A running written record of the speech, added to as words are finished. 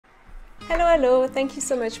Hello, hello! Thank you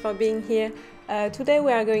so much for being here. Today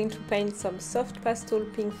we are going to paint some soft pastel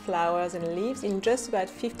pink flowers and leaves in just about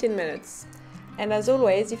 15 minutes. And as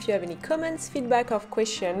always, if you have any comments, feedback or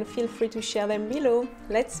questions, feel free to share them below.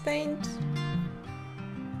 Let's paint!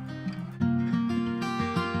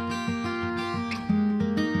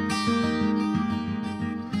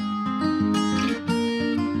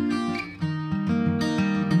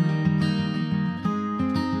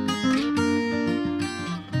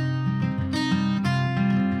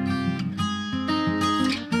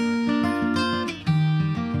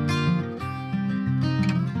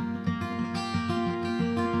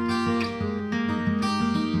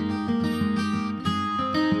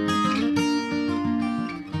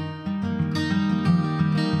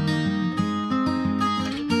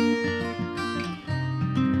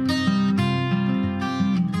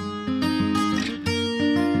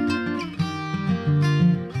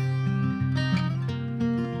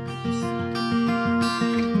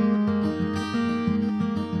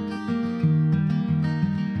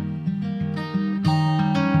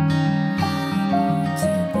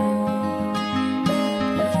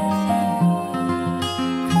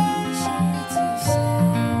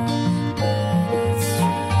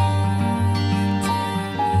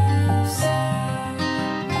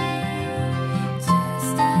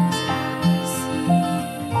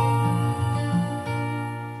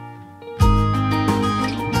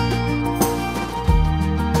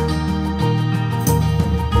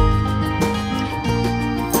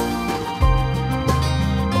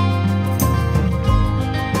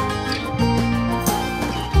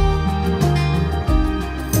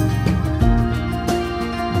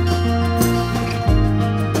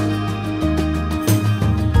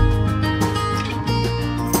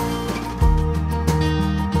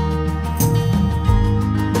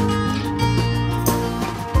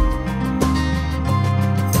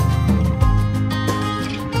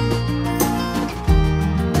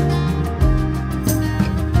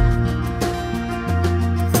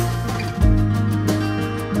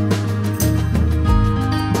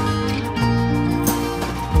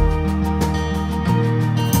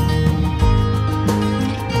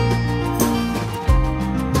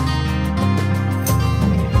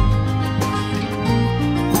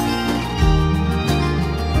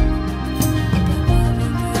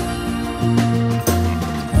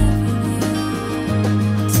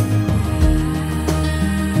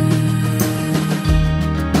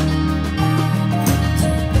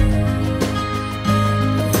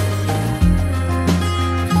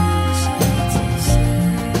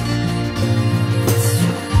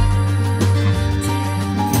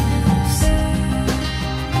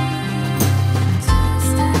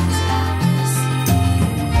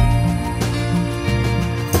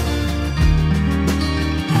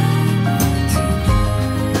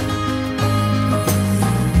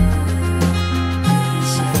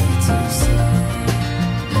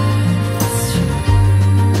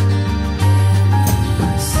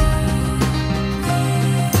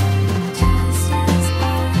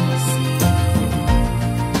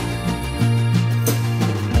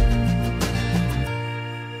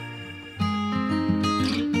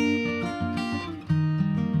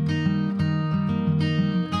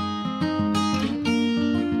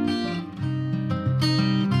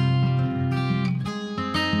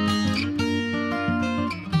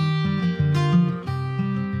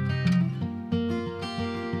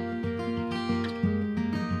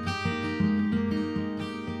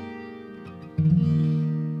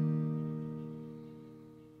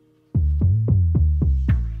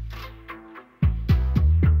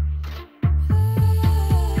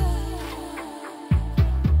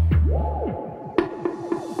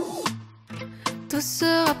 Tout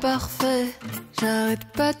sera parfait, j'arrête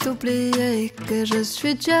pas d'oublier que je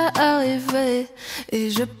suis déjà arrivée et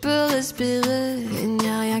je peux respirer, il n'y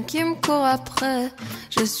a rien qui me court après.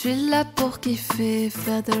 Je suis là pour kiffer,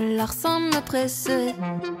 faire de l'art sans me presser.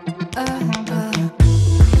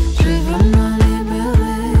 Je veux me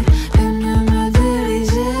libérer et mieux me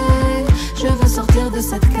diriger. Je veux sortir de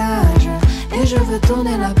cette cage et je veux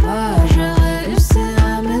tourner la page. Réussir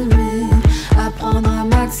à m'aimer, apprendre à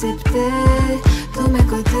m'accepter. Tous mes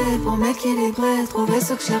côtés pour m'équilibrer, trouver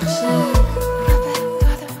ce que je cherchais.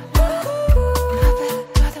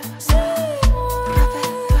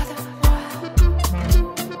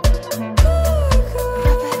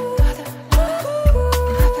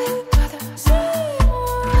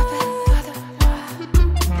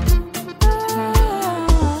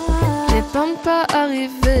 Pas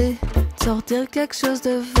arriver, sortir quelque chose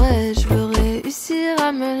de vrai. Je veux réussir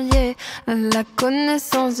à me lier à la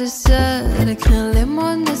connaissance du ciel, écrire les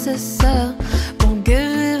mots nécessaires pour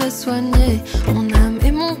guérir et soigner. soigner mon âme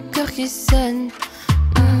et mon cœur qui saigne.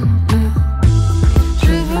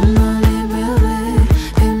 Je veux me libérer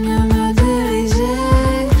et mieux me diriger.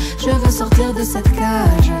 Je veux sortir de cette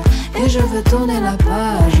cage et je veux tourner la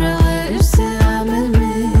page. Réussir à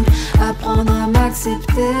m'aimer, apprendre à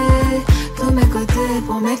m'accepter. Tous mes côtés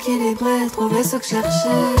pour m'équilibrer, trouver ce que je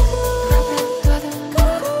cherchais.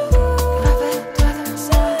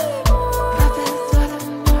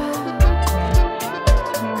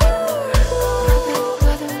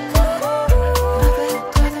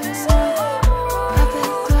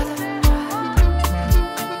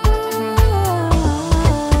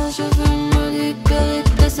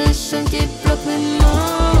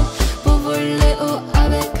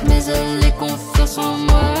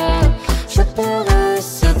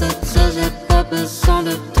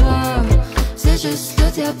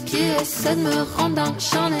 Essaie de me rendre dingue,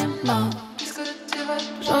 j'en ai marre.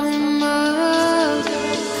 J'en ai marre.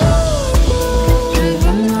 Je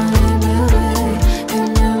veux me libérer et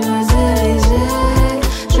mieux me diriger.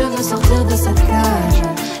 Je veux sortir de cette cage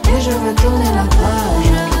et je veux tourner la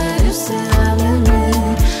page. Réussir à m'aimer,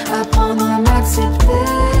 apprendre à m'accepter.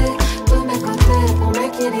 Tous mes côtés pour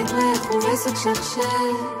m'équilibrer, trouver ce que je cherchais.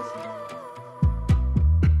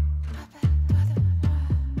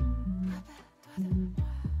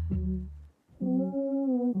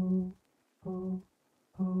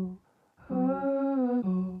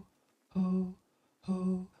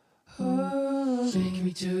 Take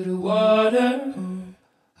me to the water.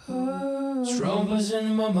 Strong buzz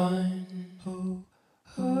in my mind.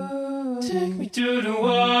 Take me to the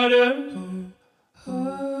water.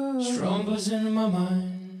 Strong buzz in my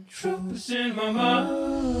mind. Strong buzz in my mind.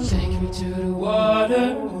 Take me to the water.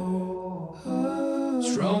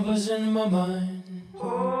 Strong buzz in my mind.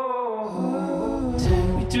 Take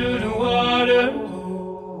me to the water.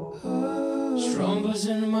 Strong buzz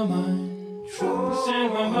in my mind. Troubles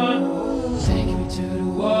in my mind. Take me to the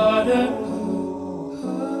water.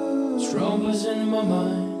 Strong buzz in my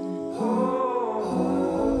mind.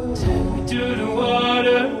 Take me to the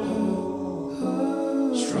water.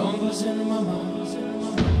 Strong buzz in my mind.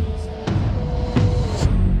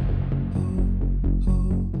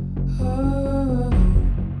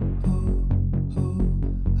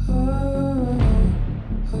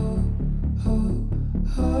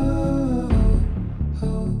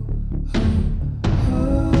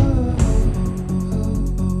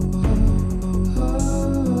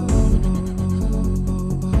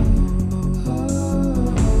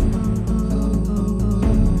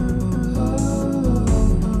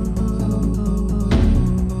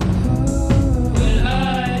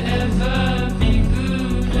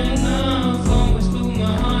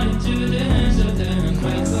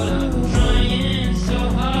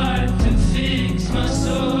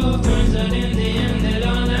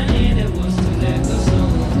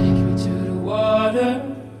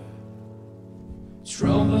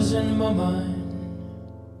 In my mind,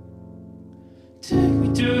 take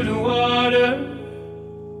me to the water.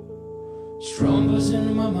 Strong buzz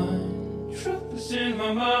in my mind, troubles in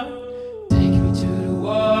my mind. Take me to the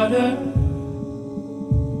water.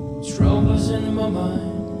 Strong buzz in my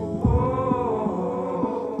mind.